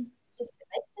 Just a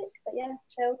bit basic, but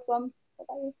chilled one. What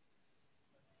about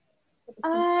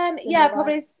you?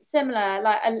 Probably similar.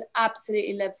 Like I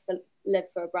absolutely live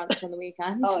for a brunch on the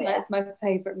weekend. That's my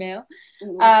favourite meal.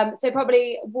 So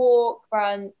probably walk,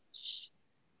 brunch,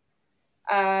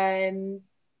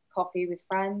 coffee with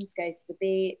friends, go to the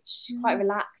beach. Quite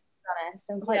relaxed, to be honest.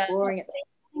 I'm quite boring at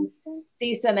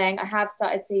sea swimming. I have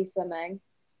started sea swimming.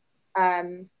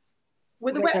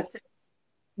 With a wetsuit?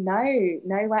 No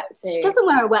wetsuit. She doesn't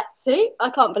wear a wetsuit. I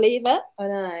can't believe it. I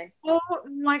know. Oh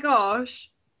my gosh.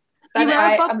 You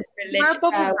wear a bubble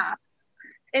hat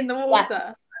in the water. Yes, I wear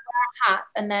a hat,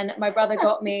 and then my brother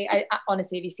got me.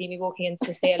 Honestly, if you see me walking into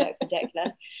the sea, I look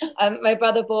ridiculous. My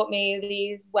brother bought me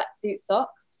these wetsuit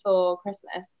socks for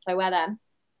Christmas, so I wear them.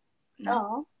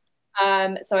 Oh.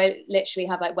 So I literally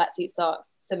have like wetsuit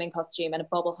socks, swimming costume, and a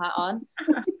bobble hat on.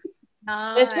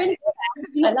 Nice. It's really good.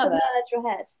 You I not love it. your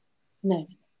head? No.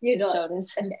 You don't.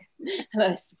 Shoulders. Okay. And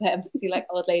then I swim. See like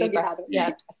old lady breast.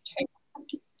 Yeah.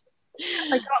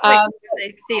 I can't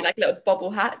wait to see like a little bobble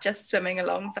hat just swimming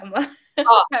along somewhere.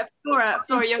 Flora,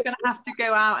 you're gonna have to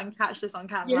go out and catch this on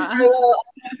camera. That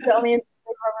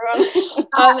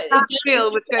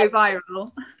reel would go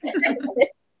viral.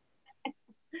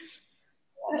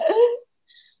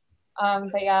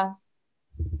 But yeah,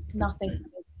 nothing.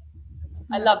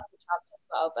 I love to travel as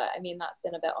well, but I mean that's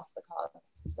been a bit off the cards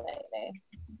lately.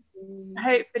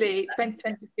 Hopefully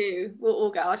 2022 we'll all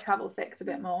get our travel fixed a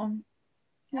bit more.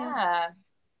 Yeah,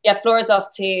 Flora's off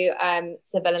to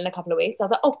Seville in a couple of weeks. I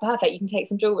was like, oh perfect, you can take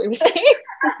some jewellery with you.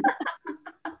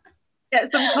 Get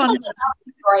some content.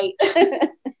 Great.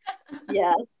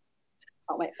 Yeah,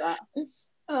 can't wait for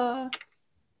that.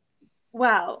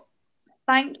 Well,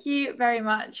 thank you very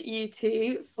much, you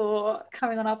two, for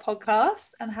coming on our podcast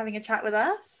and having a chat with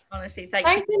us. Honestly,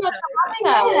 Thanks so much for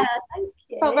having us. Thank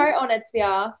you. Felt very honoured to be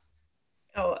asked.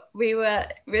 Oh,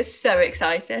 we're so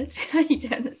excited. You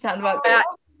don't understand about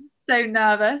So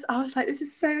nervous. I was like, this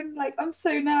is so like, I'm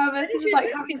so nervous. This is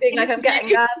like having being like, I'm getting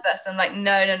nervous. I'm like,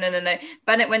 no.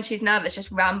 Bennett, when she's nervous,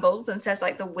 just rambles and says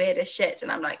like the weirdest shit,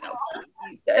 and I'm like, no.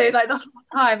 So like the whole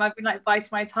time I've been like biting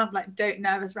my tongue, like, don't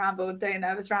nervous ramble.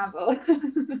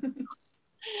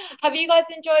 Have you guys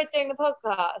enjoyed doing the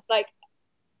podcast? Like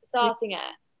starting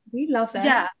it? We love it.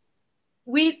 Yeah.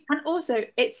 And also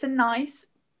it's a nice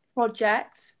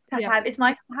project to have. It's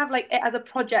nice to have like it as a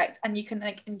project, and you can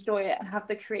like enjoy it and have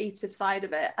the creative side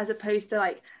of it, as opposed to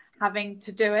like having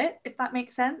to do it, if that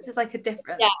makes sense. It's like a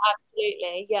difference. Yeah,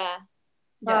 absolutely. Yeah.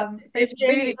 So it's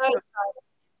really good.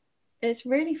 It's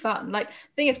really fun. Like,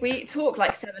 the thing is, we talk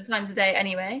like 7 times a day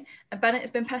anyway, and Bennett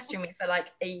has been pestering me for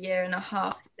like a year and a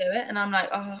half to do it, and I'm like,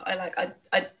 oh, I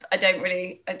don't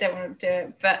want to do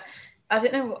it, but I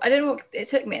don't know what it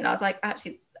took me, and I was like,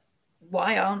 actually,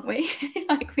 why aren't we?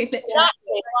 Like, we literally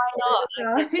Why not?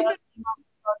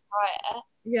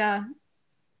 Yeah,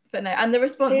 but no, and the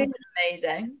response has been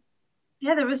amazing.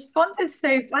 Yeah, the response is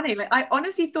so funny. Like, I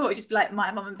honestly thought it would just be like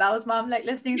my mum and Belle's mum like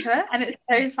listening to it, and it's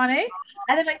so funny.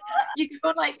 And then like you go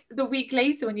on like the week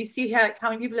later when you see how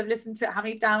many people have listened to it, how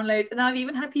many downloads, and then I've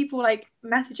even had people like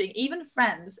messaging, even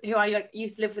friends who I like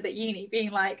used to live with at uni,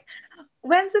 being like,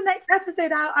 when's the next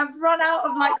episode out? I've run out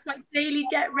of like my daily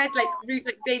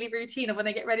daily routine of when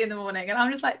I get ready in the morning. And I'm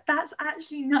just like, that's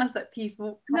actually nuts that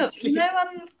people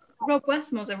Rob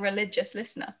Westmore's a religious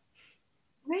listener.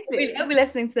 Really? He'll be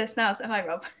listening to this now, so hi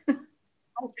Rob.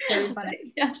 That's so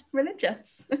funny. Yes,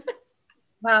 religious.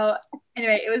 Well,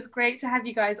 anyway, it was great to have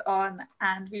you guys on,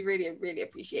 and we really, really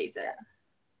appreciate it.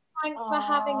 Thanks for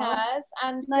having us,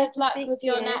 and good luck with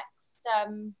your next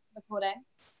recording.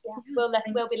 Yeah, we'll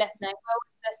be listening.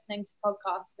 We're listening to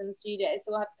podcasts in the studio,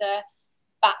 so we'll have to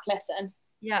back listen.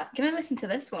 Yeah, can I listen to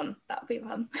this one? That'd be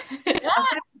fun.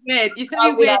 Weird. You said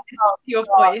you weird to your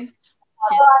voice.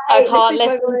 I can't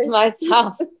listen to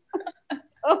myself. I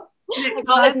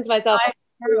can't listen to myself.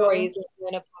 Stories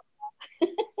in a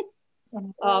podcast.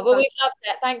 Oh, well, we've loved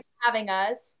it. Thanks for having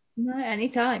us. No,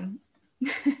 anytime.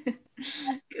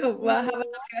 Cool. Well, have a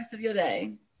lovely rest of your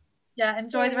day. Yeah,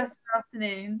 enjoy the rest of the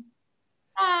afternoon.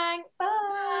 Thanks.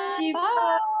 Bye.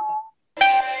 Bye.